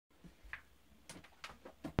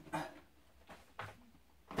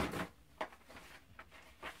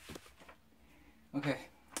Okay.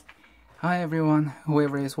 Hi everyone,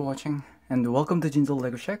 whoever is watching, and welcome to Jinzo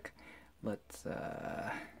Lego Shack. Let's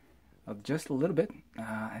adjust a little bit.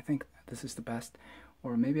 I think this is the best,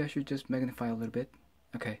 or maybe I should just magnify a little bit.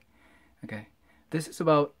 Okay. This is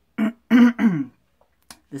about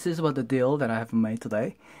this is about the deal that I have made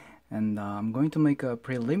today, and I'm going to make a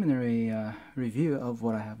preliminary review of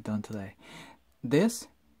what I have done today. This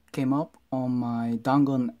came up on my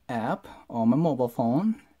Dangon app on my mobile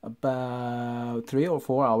phone about 3 or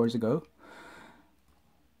 4 hours ago.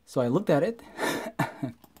 So I looked at it.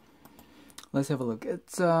 Let's have a look.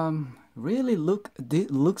 It's really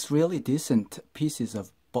looks really decent pieces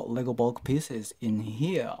of Lego bulk pieces in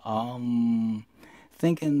here.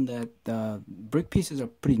 Thinking that the brick pieces are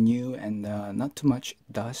pretty new and not too much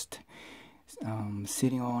dust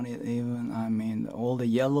sitting on it. Even I mean, all the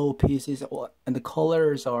yellow pieces and the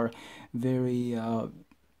colors are very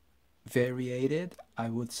variated. I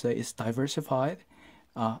would say it's diversified.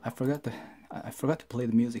 I forgot to play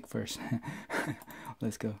the music first.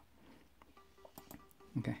 Let's go.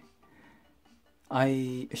 Okay.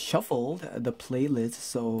 I shuffled the playlist,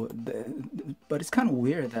 so but it's kind of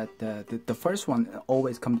weird that the first one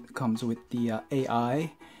always comes with the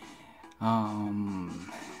AI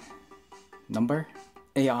number,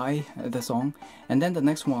 AI the song, and then the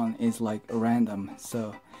next one is like random.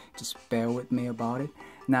 So just bear with me about it.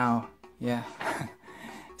 Now, yeah,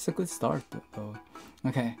 it's a good start though.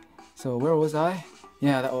 Okay, so where was I?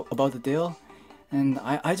 Yeah, about the deal. And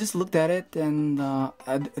I just looked at it, and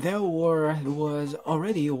there was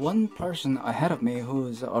already one person ahead of me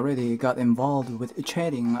who's already got involved with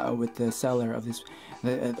chatting with the seller of this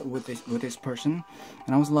with this person,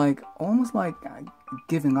 and I was like almost like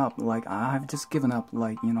giving up. Like I've just given up.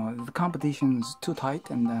 Like, you know, the competition's too tight,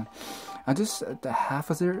 and I just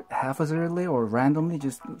haphazardly or randomly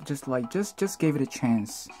just gave it a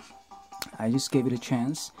chance. I just gave it a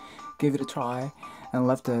chance, gave it a try, and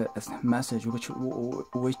left a message which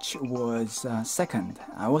was second.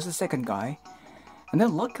 I was the second guy, and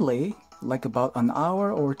then luckily, like about an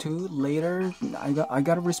hour or two later, I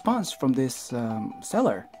got a response from this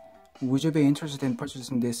seller. Would you be interested in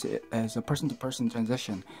purchasing this as a person-to-person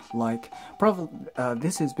transaction? Like, probably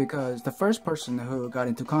this is because the first person who got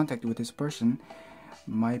into contact with this person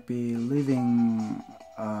might be living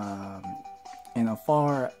in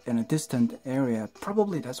a distant area.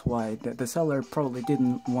 Probably that's why the seller probably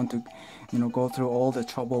didn't want to, you know, go through all the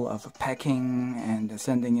trouble of packing and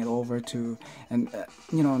sending it over to, and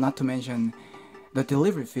you know, not to mention the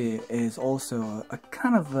delivery fee is also a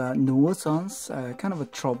kind of a nuisance, kind of a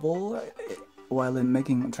trouble while in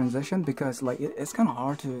making a transaction, because like it's kind of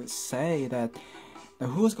hard to say that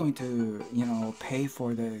who's going to, you know, pay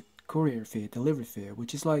for the courier fee, delivery fee,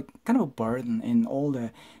 which is like kind of a burden in all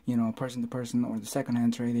the, you know, person to person or the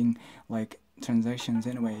second-hand trading like transactions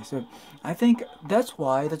anyway. So I think that's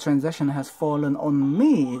why the transaction has fallen on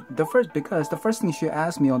me because the first thing she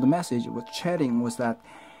asked me on the message with chatting was that,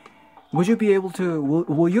 will you be able to,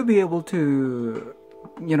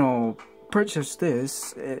 you know, purchase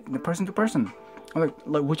this the person to person, like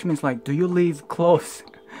which means like, do you live close?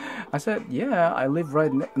 I said, yeah, I live right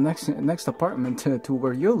next apartment to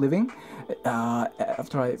where you're living.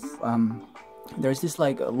 After there's this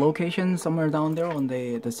like location somewhere down there on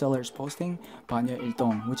the seller's posting, Banya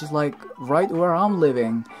Iltong, which is like right where I'm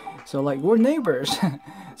living. So like we're neighbors.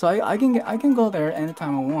 So I can go there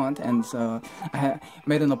anytime I want, and so I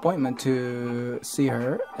made an appointment to see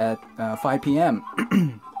her at 5 p.m.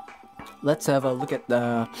 Let's have a look at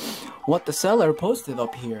what the seller posted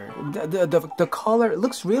up here. The color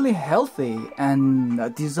looks really healthy and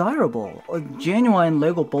desirable. Genuine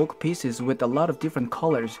Lego bulk pieces with a lot of different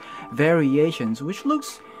colors, variations, which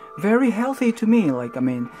looks very healthy to me. Like, I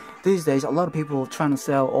mean, these days a lot of people trying to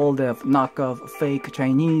sell all the knockoff fake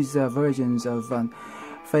Chinese versions of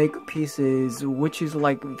fake pieces, which is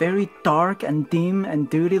like very dark and dim and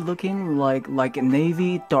dirty looking, like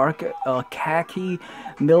navy, dark khaki,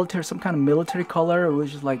 military, some kind of military color,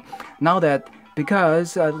 which is like, now that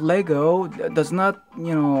because Lego does not,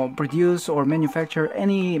 you know, produce or manufacture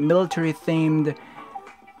any military themed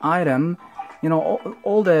item, you know,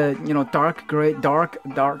 all the, you know, dark gray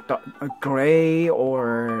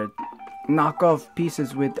or knockoff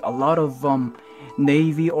pieces with a lot of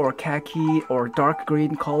navy or khaki or dark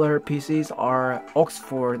green color pieces are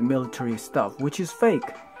Oxford military stuff, which is fake,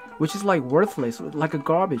 which is like worthless, like a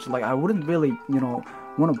garbage. Like I wouldn't really, you know,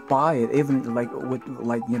 want to buy it, even like with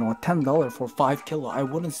like, you know, $10 for 5 kilo. I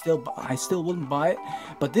still wouldn't buy it.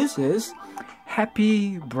 But this is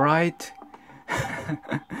happy, bright,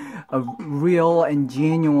 a real and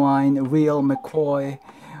genuine, real McCoy.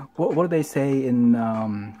 What do they say in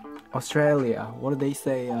Australia. What do they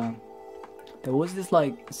say? There was this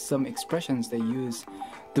like some expressions they use.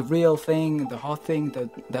 The real thing, the hot thing,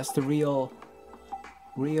 that's the real,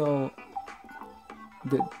 the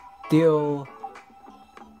deal.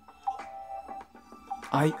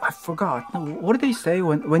 I forgot. No, what do they say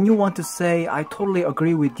when you want to say I totally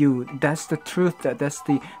agree with you? That's the truth. That's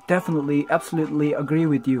the definitely, absolutely agree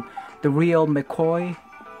with you. The real McCoy.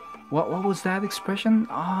 What was that expression?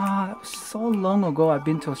 That was so long ago. I've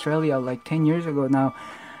been to Australia like 10 years ago now.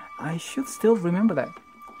 I should still remember that.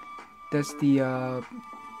 That's the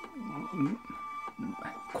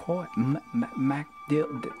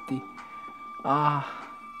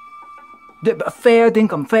fair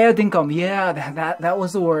dinkum. Yeah, that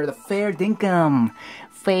was the word. Fair dinkum.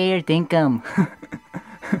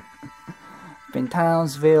 In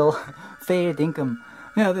Townsville, fair dinkum.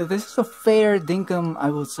 Yeah, this is a fair dinkum.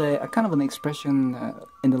 I would say a kind of an expression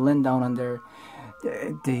in the land down under.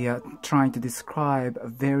 They trying to describe a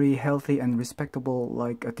very healthy and respectable,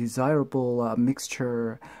 like a desirable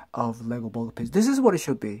mixture of Lego block pieces. This is what it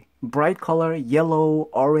should be: bright color, yellow,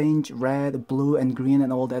 orange, red, blue, and green,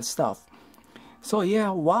 and all that stuff. So yeah,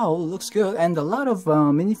 wow, looks good, and a lot of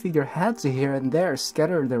minifigure heads here and there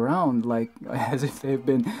scattered around, like as if they've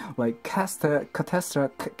been like castra.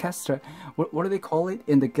 What do they call it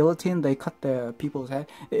in the guillotine? They cut the people's head.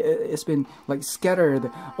 It's been like scattered.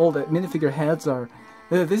 All the minifigure heads are.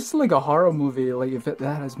 This is like a horror movie. Like if that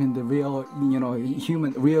has been the real, you know,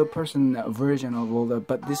 real person version of all that.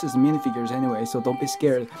 But this is minifigures anyway, so don't be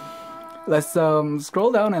scared. Let's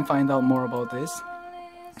scroll down and find out more about this.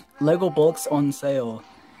 Lego blocks on sale.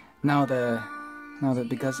 Now that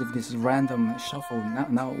because of this random shuffle,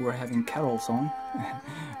 now we're having Carol song,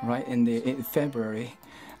 right in February.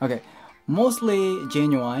 Okay, mostly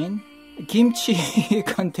genuine. Kimchi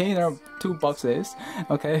container, 2 boxes.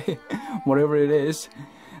 Okay, whatever it is,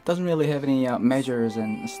 doesn't really have any measures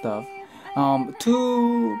and stuff.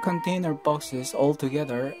 2 container boxes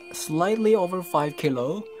altogether, slightly over 5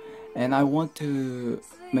 kilo. And I want to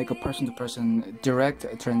make a person-to-person direct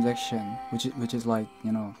transaction, which is like,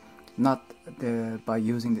 you know, not by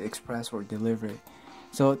using the express or delivery.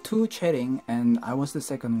 So 2 chatting, and I was the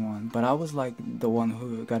second one, but I was like the one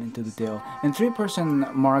who got into the deal. And 3-person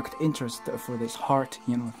marked interest for this heart,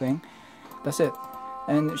 you know, thing. That's it.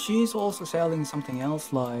 And she's also selling something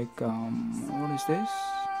else, like what is this?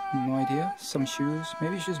 No idea. Some shoes.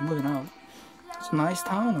 Maybe she's moving out. It's a nice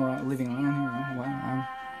town or living around here. Wow.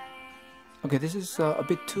 Okay, this is a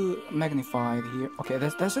bit too magnified here. Okay,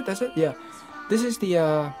 that's it. Yeah, this is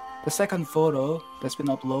the second photo that's been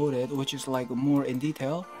uploaded, which is like more in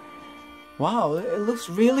detail. Wow, it looks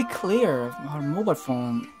really clear. Her mobile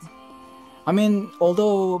phone. I mean,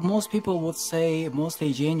 although most people would say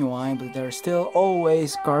mostly genuine, but there are still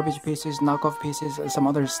always garbage pieces, knockoff pieces, some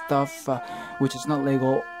other stuff which is not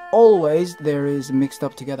Lego. Always there is mixed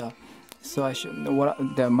up together. So I should.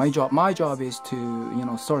 My job is to, you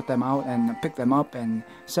know, sort them out and pick them up and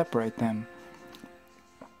separate them.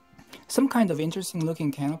 Some kind of interesting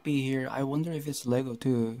looking canopy here. I wonder if it's Lego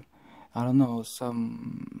too. I don't know.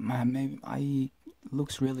 Maybe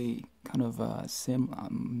looks really kind of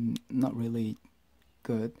not really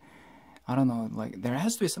good. I don't know. Like there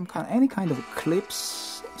has to be any kind of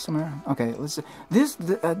clips somewhere. Okay, let's see. This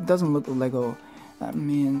doesn't look Lego. I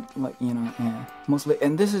mean, like, you know, yeah, mostly.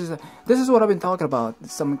 And this is what I've been talking about.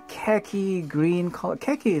 Some khaki green color.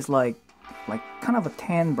 Khaki is like kind of a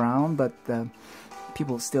tan brown, but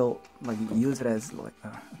people still like use it as like.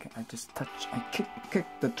 Okay, I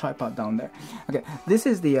kicked the tripod down there. Okay, this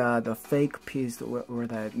is the fake piece where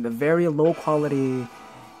the very low quality.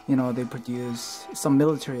 You know, they produce some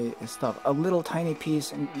military stuff. A little tiny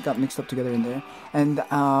piece and got mixed up together in there. And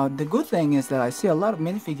the good thing is that I see a lot of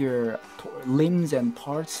minifigure limbs and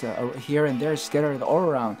parts here and there scattered all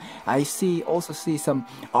around. I also see some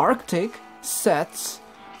Arctic sets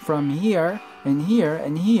from here and here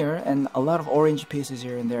and here, and a lot of orange pieces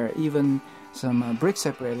here and there. Even some brick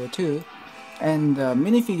separator too. And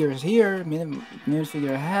minifigures here,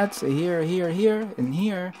 minifigure hats here, and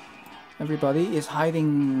here. Everybody is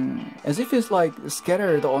hiding as if it's like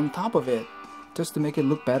scattered on top of it, just to make it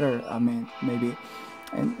look better. I mean, maybe.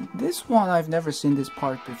 And this one, I've never seen this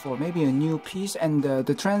part before. Maybe a new piece. And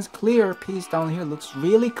the trans clear piece down here looks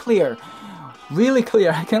really clear. Really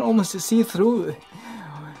clear. I can almost see through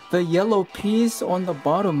the yellow piece on the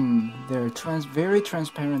bottom. They're very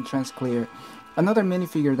transparent, trans clear. Another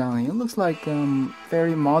minifigure down here. It looks like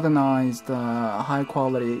very modernized, high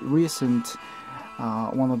quality, recent.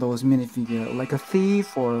 One of those minifigure, like a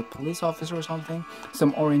thief or a police officer or something.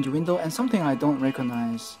 Some orange window and something I don't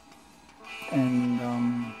recognize. And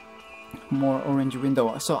more orange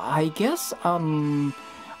window. So I guess I'm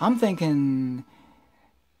thinking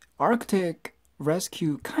Arctic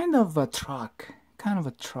Rescue, kind of a truck,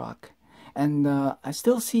 and I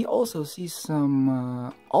still also see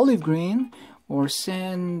some olive green or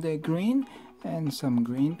sand green and some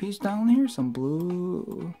green piece down here, some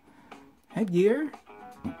blue headgear,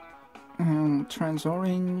 trans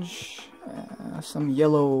orange, some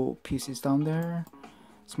yellow pieces down there,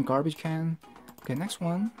 some garbage can. Okay, next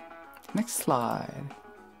slide.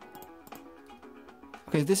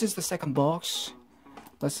 Okay, this is the second box.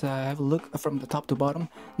 Let's have a look from the top to bottom.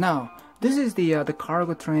 Now, this is the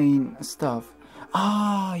cargo train stuff.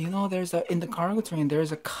 Ah, you know, in the cargo train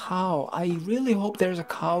there's a cow. I really hope there's a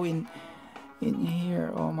cow in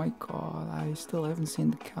here. Oh my god, I still haven't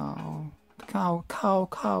seen the cow. The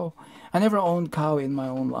cow. I never owned cow in my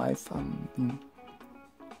own life.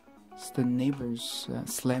 It's the neighbors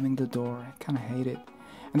slamming the door. I kind of hate it.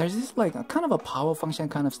 And there's this like a kind of a power function,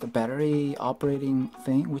 kind of the battery operating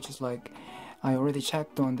thing, which is like I already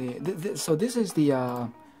checked on so this is the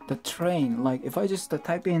train. Like if I just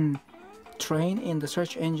type in train in the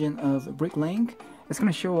search engine of Bricklink, it's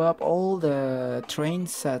gonna show up all the train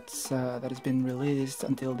sets that has been released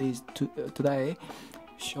until today.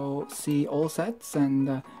 See all sets,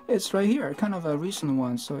 and it's right here, kind of a recent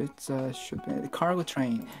one. So it's should be the cargo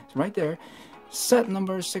train. It's right there. Set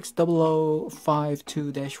number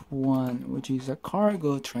 60052-1, which is a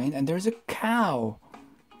cargo train, and there's a cow.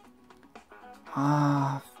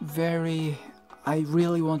 I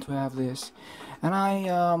really want to have this, and I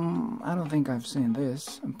don't think I've seen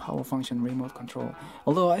this power function remote control.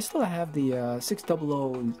 Although I still have the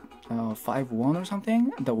 60051 or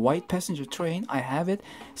something, the white passenger train. I have it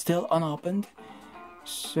still unopened,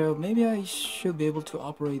 so maybe I should be able to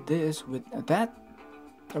operate this with that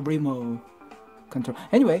remote control.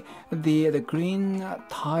 Anyway, the green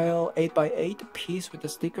tile 8x8 piece with the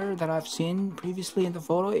sticker that I've seen previously in the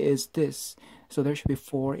photo is this. So there should be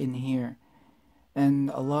 4 in here, and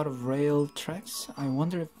a lot of rail tracks. I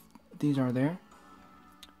wonder if these are there.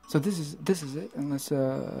 So this is it. And let's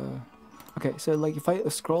okay. So like if I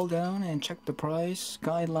scroll down and check the price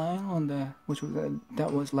guideline on which was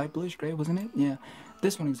that was light bluish gray, wasn't it? Yeah,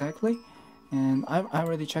 this one exactly. And I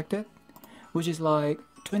already checked it, which is like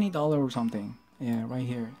 $20 or something. Yeah, right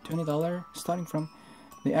here, $20 starting from.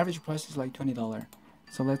 The average price is like $20.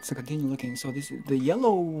 So let's continue looking. So this is the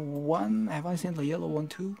yellow one. Have I seen the yellow one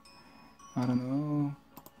too? I don't know.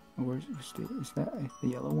 Is that the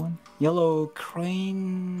yellow one? Yellow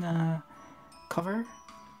crane cover.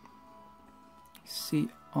 See,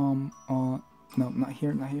 no, not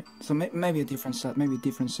here. So maybe a different set.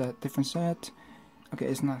 Different set. Okay,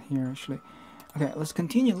 it's not here actually. Okay, let's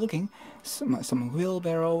continue looking. Some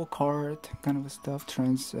wheelbarrow, cart, kind of stuff.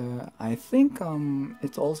 I think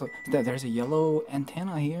it's also there's a yellow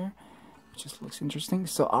antenna here, which just looks interesting.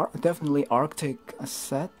 So definitely Arctic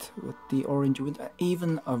set with the orange window,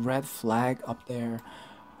 even a red flag up there,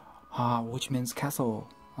 which means castle.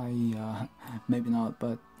 Maybe not,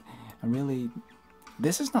 but I really,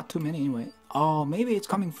 this is not too many anyway. Oh, maybe it's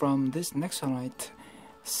coming from this Nexonite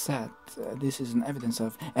set. This is an evidence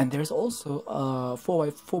of, and there's also a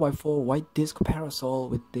 4x4 white disc parasol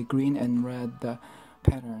with the green and red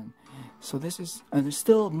pattern. So this is, and there's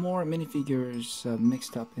still more minifigures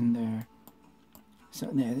mixed up in there.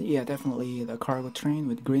 So yeah, definitely the cargo train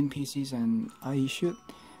with green pieces, and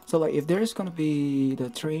so like if there's gonna be the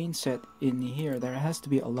train set in here, there has to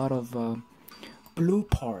be a lot of blue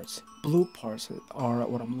parts. Blue parts are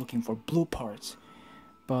what I'm looking for. Blue parts,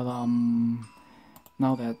 but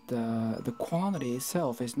now that the quantity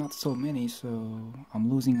itself is not so many, so I'm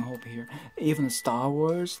losing hope here. Even a Star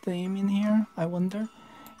Wars theme in here, I wonder.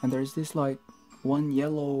 And there's this like one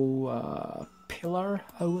yellow pillar,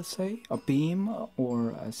 I would say, a beam,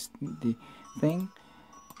 or the thing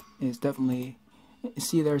is definitely.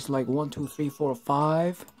 See, there's like 1, 2, 3, 4,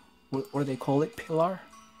 5. What do they call it? Pillar.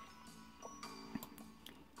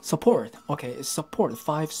 Support. Okay, it's support.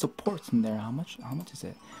 5 supports in there. How much is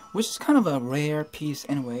it? Which is kind of a rare piece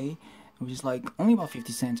anyway, which is like only about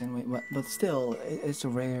 50 cents anyway, but still, it's a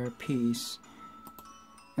rare piece.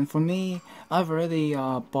 And for me, I've already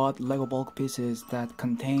bought Lego bulk pieces that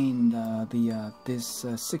contain this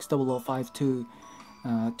 60052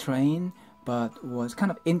 train, but was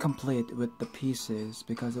kind of incomplete with the pieces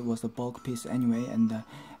because it was a bulk piece anyway, and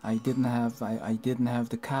I didn't have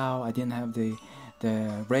the cow, I didn't have the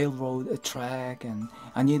railroad track, and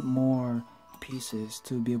I need more pieces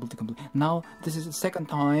to be able to complete. Now this is the second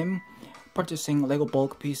time purchasing Lego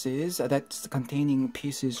bulk pieces that's containing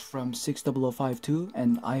pieces from 60052,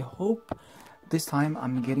 and I hope this time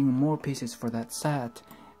I'm getting more pieces for that set.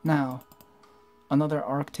 Now, another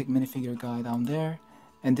Arctic minifigure guy down there,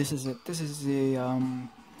 and this is a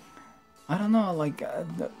I don't know, like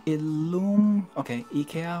the Illum, okay,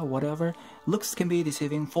 IKEA, whatever. Looks can be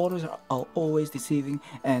deceiving, photos are always deceiving,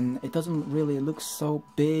 and it doesn't really look so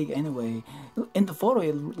big anyway. In the photo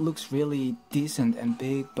it looks really decent and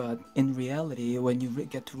big, but in reality, when you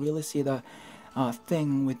get to really see the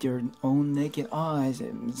thing with your own naked eyes,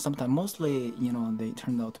 sometimes, mostly, you know, they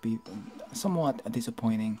turned out to be somewhat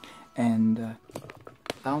disappointing. And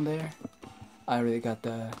down there, I already got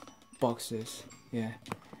the boxes, yeah.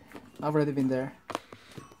 I've already been there.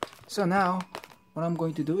 So now, what I'm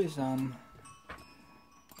going to do is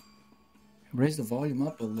raise the volume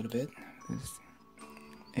up a little bit, because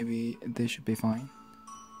maybe this should be fine.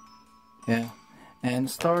 Yeah, and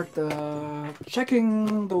start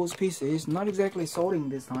checking those pieces. Not exactly sorting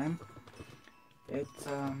this time. It's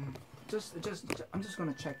I'm just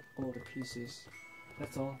gonna check all the pieces.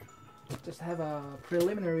 That's all. Just have a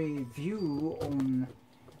preliminary view on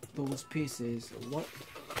those pieces.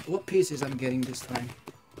 What pieces I'm getting this time.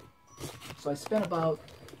 So I spent about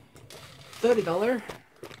 $30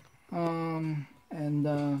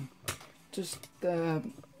 and just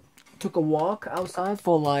took a walk outside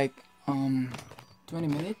for like 20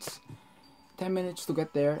 minutes, 10 minutes to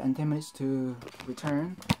get there and 10 minutes to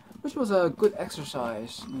return, which was a good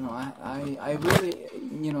exercise. You know, I really,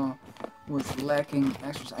 you know, was lacking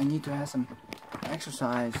exercise. I need to have some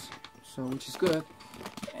exercise, so which is good.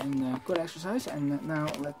 And good exercise. And now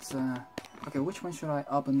let's okay, which one should I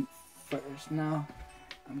open first? Now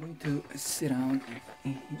I'm going to sit down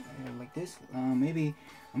like this. Maybe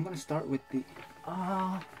I'm gonna start with the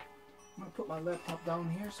I'm gonna put my laptop down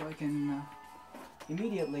here so I can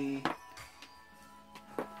immediately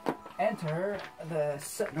enter the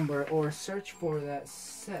set number or search for that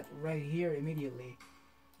set right here immediately.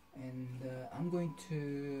 And I'm going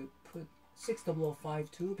to put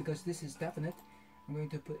 60052 because this is definite. I'm going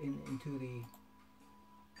to put into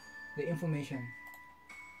the information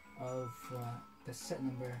of the set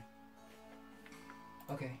number.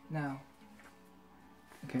 Okay, now,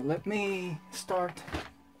 okay, let me start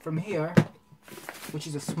from here, which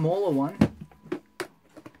is a smaller one.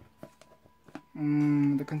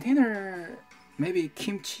 The container, maybe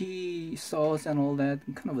kimchi sauce and all that,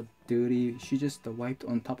 kind of a dirty. She just wiped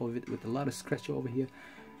on top of it with a lot of scratch over here.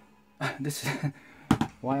 This is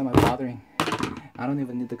why am I bothering? I don't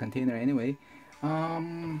even need the container anyway.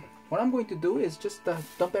 What I'm going to do is just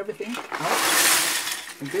dump everything out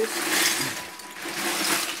like this.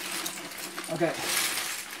 Okay.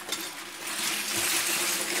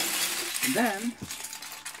 And then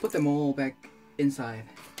put them all back inside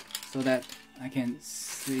so that I can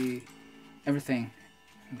see everything.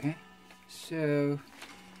 Okay. So,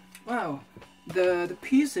 wow, the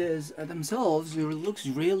pieces themselves looks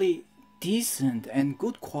really decent and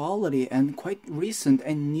good quality and quite recent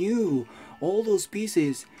and new. All those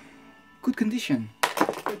pieces, good condition,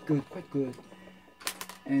 quite good.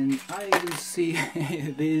 And I see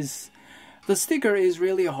this, the sticker is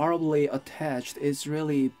really horribly attached. It's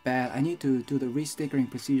really bad. I need to do the re-stickering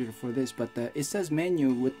procedure for this, but it says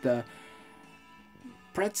menu with the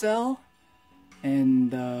pretzel.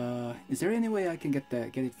 And is there any way I can get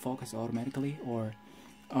it focused automatically? Or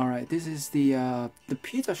alright, this is the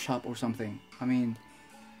pizza shop or something. I mean,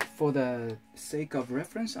 for the sake of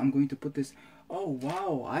reference, I'm going to put this. Oh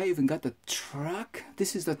wow, I even got the truck.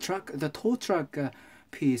 This is the truck, the tow truck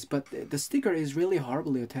piece, but the sticker is really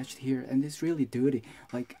horribly attached here, and it's really dirty.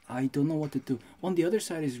 Like, I don't know what to do. On the other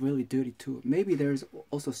side is really dirty too. Maybe there's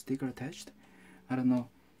also sticker attached. I don't know.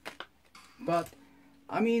 But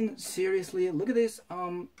I mean, seriously, look at this.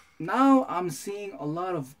 Now I'm seeing a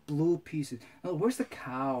lot of blue pieces. Oh, where's the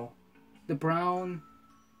cow? The brown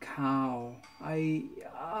cow.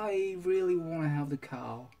 I really want to have the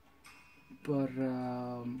cow. But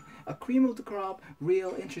a cream of the crop,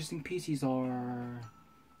 real interesting pieces are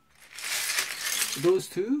those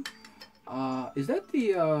two. Is that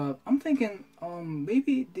the I'm thinking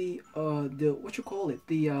maybe the what you call it,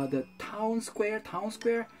 the town square.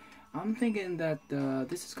 I'm thinking that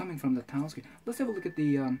this is coming from the town square. Let's have a look at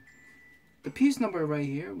the piece number right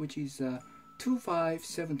here, which is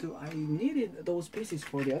 2572. I needed those pieces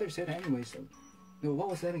for the other set anyway. So, no, what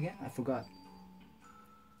was that again? I forgot.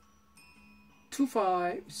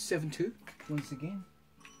 2572 once again.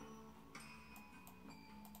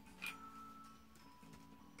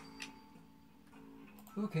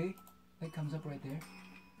 Okay, that comes up right there.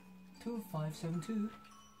 2572.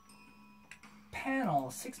 Panel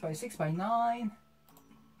 6x6x9.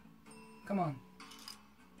 Come on.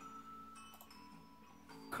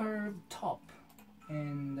 Curved top.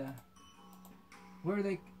 And where are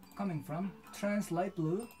they? coming from? Trans light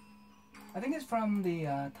blue. I think it's from the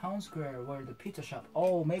town square where the pizza shop.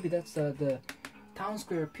 Oh, maybe that's the town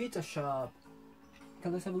square pizza shop.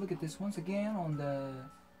 Okay, let's have a look at this once again on the.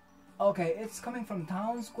 Okay, it's coming from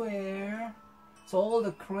town square. So all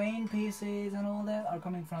the crane pieces and all that are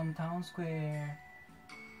coming from town square.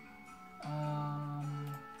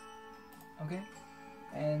 Okay,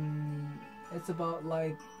 and it's about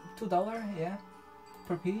like $2, yeah,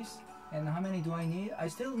 per piece. And how many do I need? I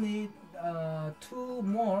still need 2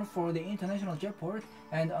 more for the international jetport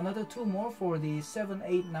and another 2 more for the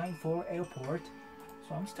 7894 airport.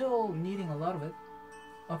 So I'm still needing a lot of it.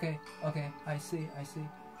 Okay, I see,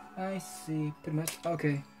 pretty much.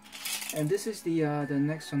 Okay, and this is the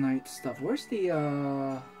Nexonite stuff. Where's the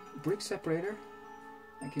brick separator?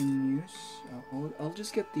 I can use. I'll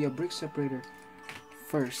just get the brick separator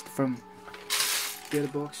first from the other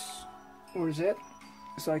box. Where is it?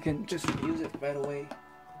 So I can just use it right away.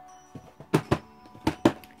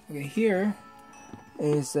 Okay, here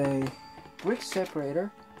is a brick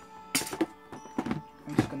separator.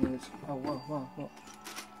 I'm just gonna use. Oh whoa!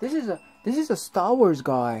 This is a Star Wars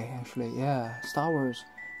guy actually. Yeah, Star Wars.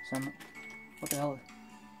 What the hell?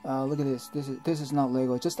 Look at this. This is not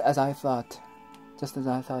Lego. Just as I thought. This is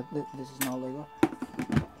not Lego.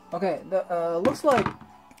 Okay, the looks like.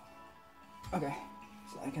 Okay,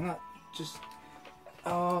 so I cannot just.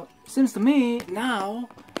 Seems to me now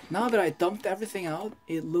that I dumped everything out,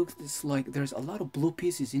 it looks like there's a lot of blue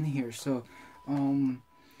pieces in here. So, I'm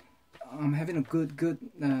having a good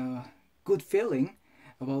feeling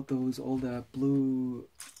about all the blue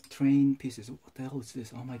train pieces. What the hell is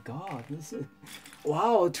this? Oh my god! This is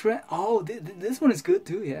wow. Oh, this one is good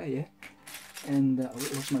too. Yeah. And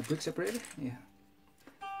what's my brick separator? Yeah.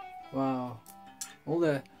 Wow. All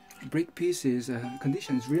the brick pieces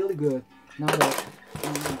condition is really good. Now that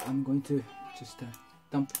I'm going to just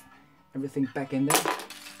dump everything back in there.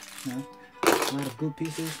 A lot of good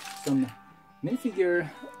pieces. Some minifigure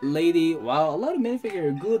lady. Wow, a lot of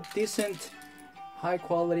minifigure. Good, decent, high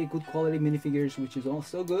quality, good quality minifigures, which is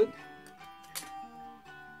also good.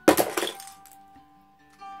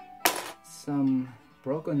 Some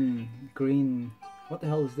broken green. What the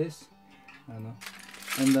hell is this? I don't know.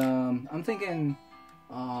 And I'm thinking.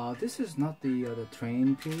 This is not the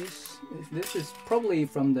train piece. This is probably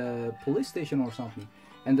from the police station or something.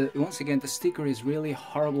 And once again, the sticker is really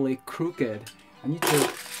horribly crooked. I need to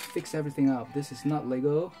fix everything up. This is not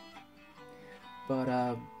Lego, but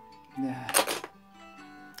yeah.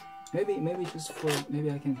 Maybe just for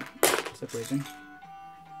maybe I can separate them.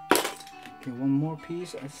 Okay, one more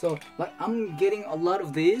piece. So like I'm getting a lot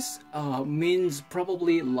of this. Means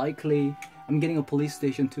probably likely I'm getting a police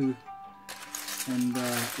station too. And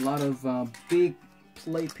a lot of big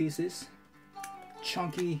plate pieces,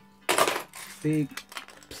 chunky, big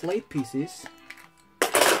plate pieces.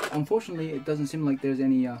 Unfortunately, it doesn't seem like there's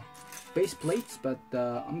any base plates, but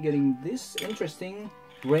I'm getting this interesting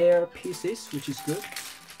rare pieces, which is good.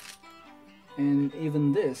 And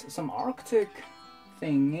even this, some Arctic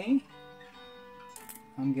thingy.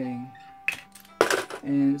 I'm getting,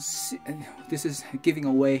 and this is giving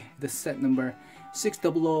away the set number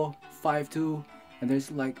 60052, and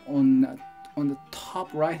there's like on the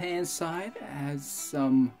top right hand side has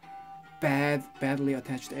some badly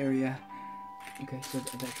attached area. Okay, so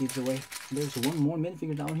that gives away. There's one more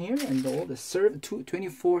minifigure down here, and all the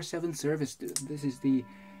 24/7 service. This is the,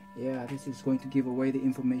 yeah, this is going to give away the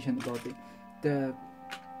information about the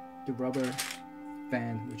rubber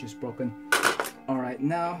band, which is broken. All right,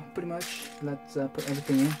 now pretty much let's put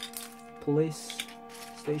everything in. Police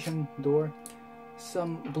station door.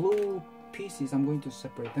 Some blue pieces, I'm going to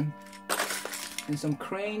separate them, and some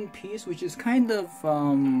crane piece, which is kind of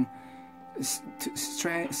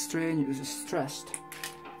stressed,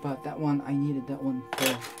 but that one I needed that one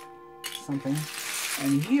for something.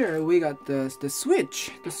 And here we got the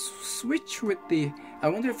switch, with the. I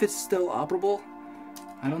wonder if it's still operable.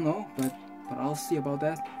 I don't know, but I'll see about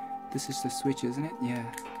that. This is the switch, isn't it? Yeah,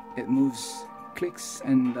 it moves, clicks,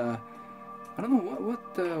 and. I don't know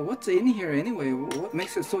what's in here anyway. What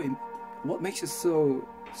makes it so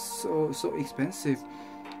expensive?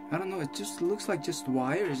 I don't know. It just looks like just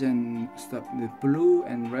wires and stuff. The blue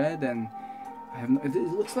and red, and I have no. It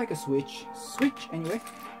looks like a switch anyway,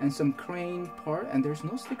 and some crane part. And there's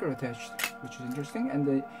no sticker attached, which is interesting. And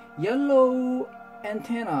the yellow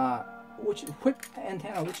antenna, whip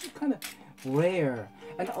antenna, which is kind of rare,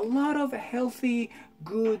 and a lot of healthy,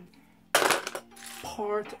 good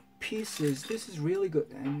part pieces. This is really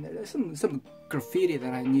good, and there's some graffiti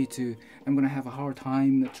that I'm gonna have a hard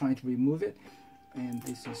time trying to remove it. And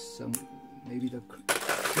this is some maybe the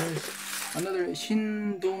There's another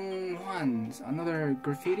Shin Dong-hwan, another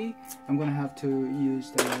graffiti. I'm gonna have to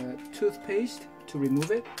use the toothpaste to remove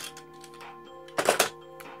it.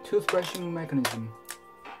 Toothbrushing mechanism.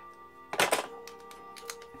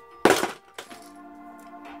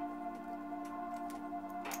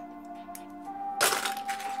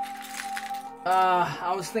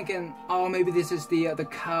 I was thinking, oh, maybe this is the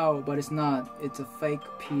cow, but it's not. It's a fake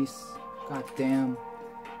piece. God damn,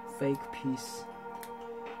 fake piece.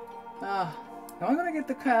 Am I gonna get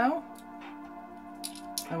the cow?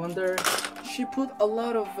 I wonder. She put a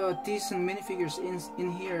lot of decent minifigures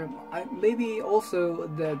in here. Maybe also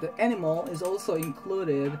the animal is also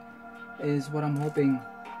included, is what I'm hoping.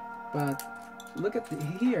 But look at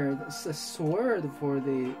here. It's a sword for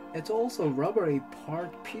the. It's also rubbery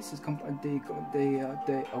part pieces. What do you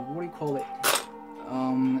call it?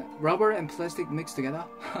 Rubber and plastic mixed together,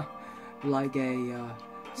 like a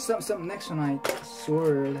some Nexonite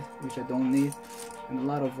sword, which I don't need, and a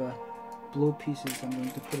lot of blue pieces. I'm going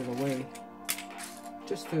to put it away,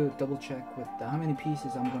 just to double check with how many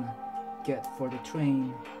pieces I'm gonna get for the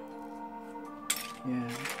train. Yeah,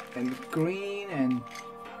 and green and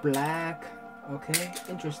black. Okay,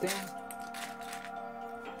 interesting.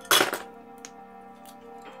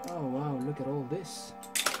 Oh wow, look at all this.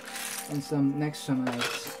 And some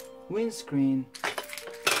Nexonite windscreen.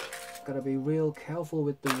 Gotta be real careful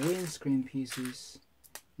with the windscreen pieces,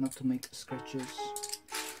 not to make scratches.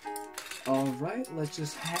 Alright, let's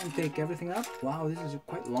just hand take everything up. Wow, this is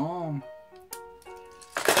quite long.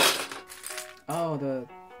 Oh,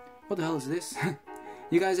 what the hell is this?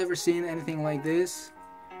 You guys ever seen anything like this?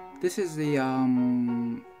 This is the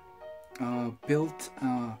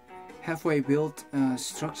halfway built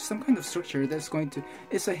structure, some kind of structure that's going to.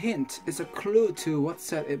 It's a hint. It's a clue to what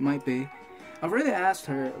set it might be. I've already asked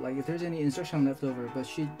her like if there's any instruction left over, but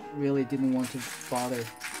she really didn't want to bother.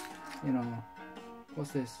 You know,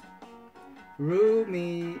 what's this?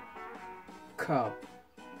 Rumi Cup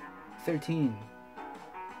 13.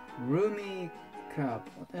 Rumi Cup.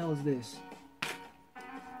 What the hell is this?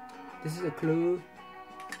 This is a clue.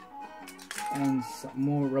 And some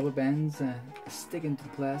more rubber bands stick into the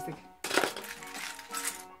plastic.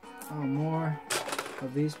 Oh, more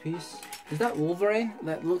of these pieces. Is that Wolverine?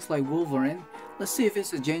 That looks like Wolverine. Let's see if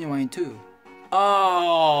it's a genuine too.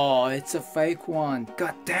 Oh, it's a fake one.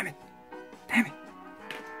 God damn it! Damn it!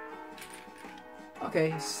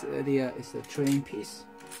 Okay, so it's the train piece.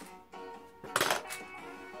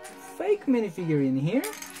 Fake minifigure in here.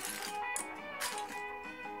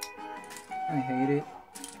 I hate it.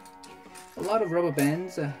 A lot of rubber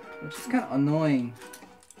bands, which is kind of annoying.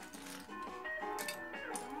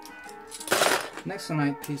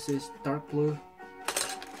 Nexonite pieces, dark blue.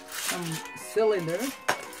 Some cylinder.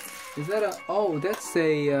 Is that a? Oh, that's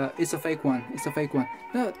a. It's a fake one. It's a fake one.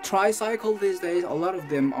 No, tricycle these days. A lot of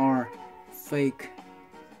them are fake.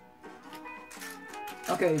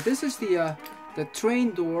 Okay, this is the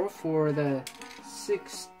train door for the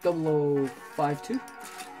 60052.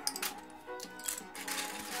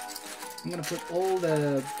 I'm gonna put all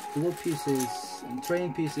the blue pieces and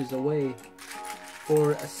train pieces away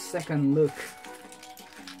for a second look.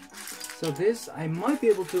 So this I might be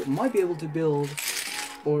able to build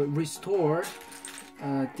or restore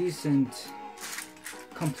a decent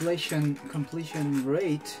completion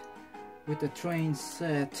rate with the train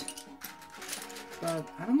set. But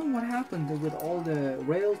I don't know what happened with all the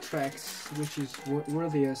rail tracks, which is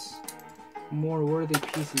more worthy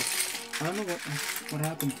pieces. I don't know what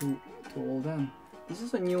happened to all them. This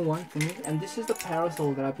is a new one for me, and this is the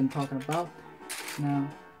parasol that I've been talking about. Now,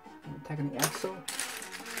 Technic Axle.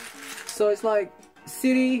 So it's like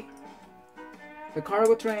City, the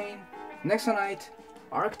cargo train, Nexonite,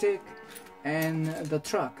 Arctic, and the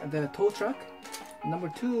truck, the tow truck, number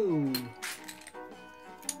 2.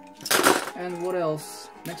 And what else?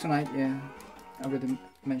 Nexonite, yeah, I already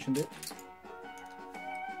mentioned it.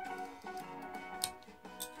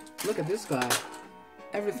 Look at this guy.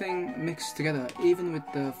 Everything mixed together, even with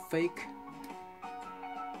the fake.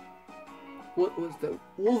 What was the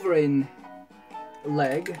Wolverine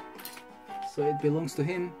leg? So it belongs to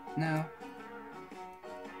him now.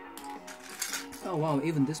 Oh wow,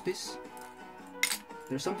 even this piece.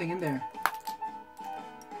 There's something in there.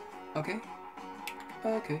 Okay.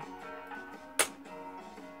 Okay.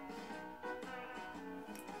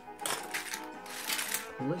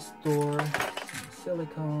 Restore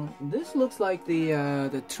silicone. This looks like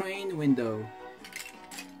the train window.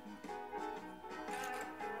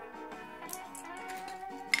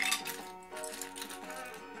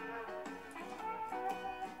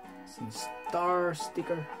 Some star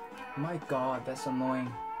sticker. My god, that's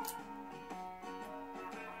annoying.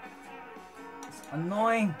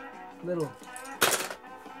 annoying little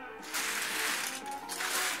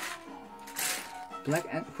black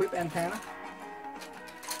whip antenna.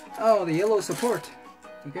 Oh, the yellow support.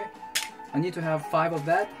 Okay, I need to have 5 of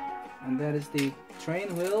that, and that is the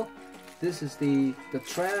train wheel. This is the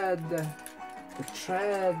tread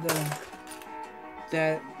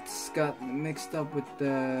that's got mixed up with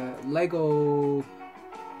the Lego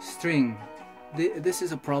string. This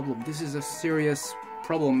is a problem. This is a serious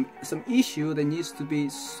problem. Some issue that needs to be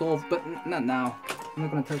solved, but not now. I'm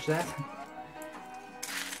not gonna touch that.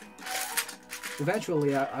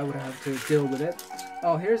 Eventually, I would have to deal with it.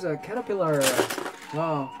 Oh, here's a Caterpillar.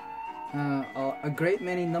 Wow, a great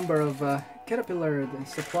many number of Caterpillar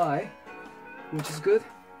supply, which is good.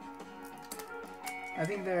 I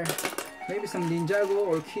think there maybe some Ninjago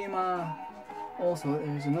or Kima. Also,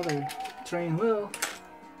 there's another train wheel.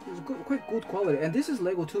 It's good, quite good quality, and this is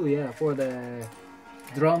Lego too. Yeah, for the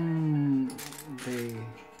drum, the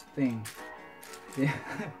thing. Yeah.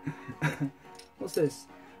 What's this?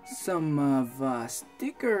 Some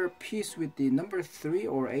sticker piece with the number 3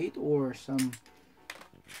 or 8, or some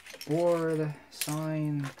board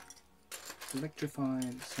sign,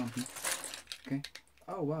 electrified something. Okay.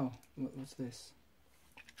 Oh wow, what's this?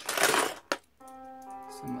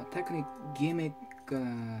 Some technic gimmick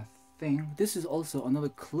thing. This is also another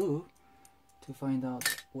clue to find out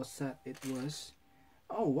what set it was.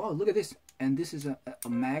 Oh wow, look at this. And this is a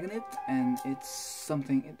magnet, and it's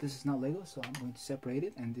something. This is not Lego, so I'm going to separate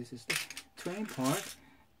it. And this is the train part.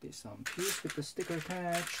 There's some piece with the sticker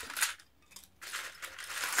attached.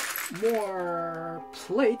 More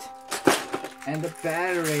plate. And the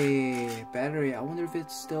battery. I wonder if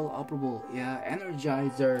it's still operable. Yeah,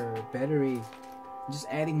 Energizer battery. Just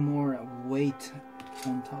adding more weight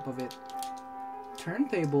on top of it.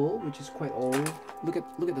 Turntable, which is quite old. Look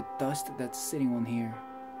at the dust that's sitting on here.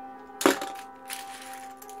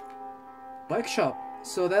 Bike shop.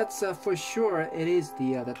 So that's for sure. It is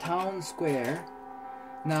the town square.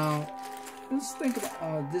 Now let's think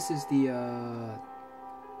about. This is the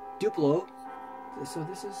Duplo. So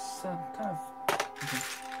this is kind of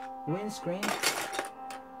windscreen.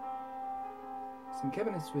 Some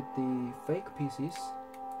cabinets with the fake pieces.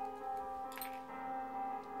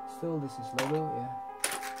 Still, this is Lego, yeah.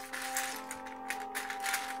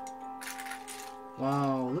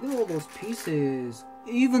 Wow, look at all those pieces.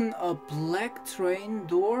 Even a black train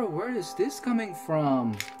door. Where is this coming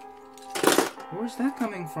from? Where's that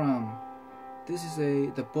coming from? This is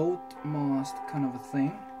the boat mast kind of a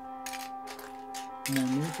thing. More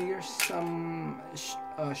minifigures, some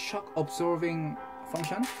shock absorbing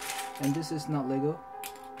function, and this is not Lego.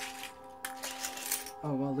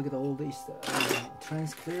 Oh wow, look at all these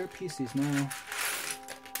trans clear pieces now,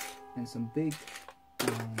 and some big.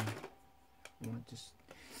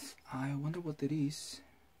 I wonder what that is.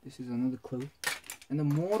 This is another clue. And the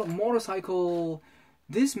motorcycle.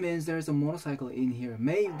 This means there's a motorcycle in here.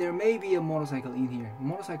 There may be a motorcycle in here.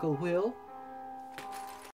 Motorcycle wheel.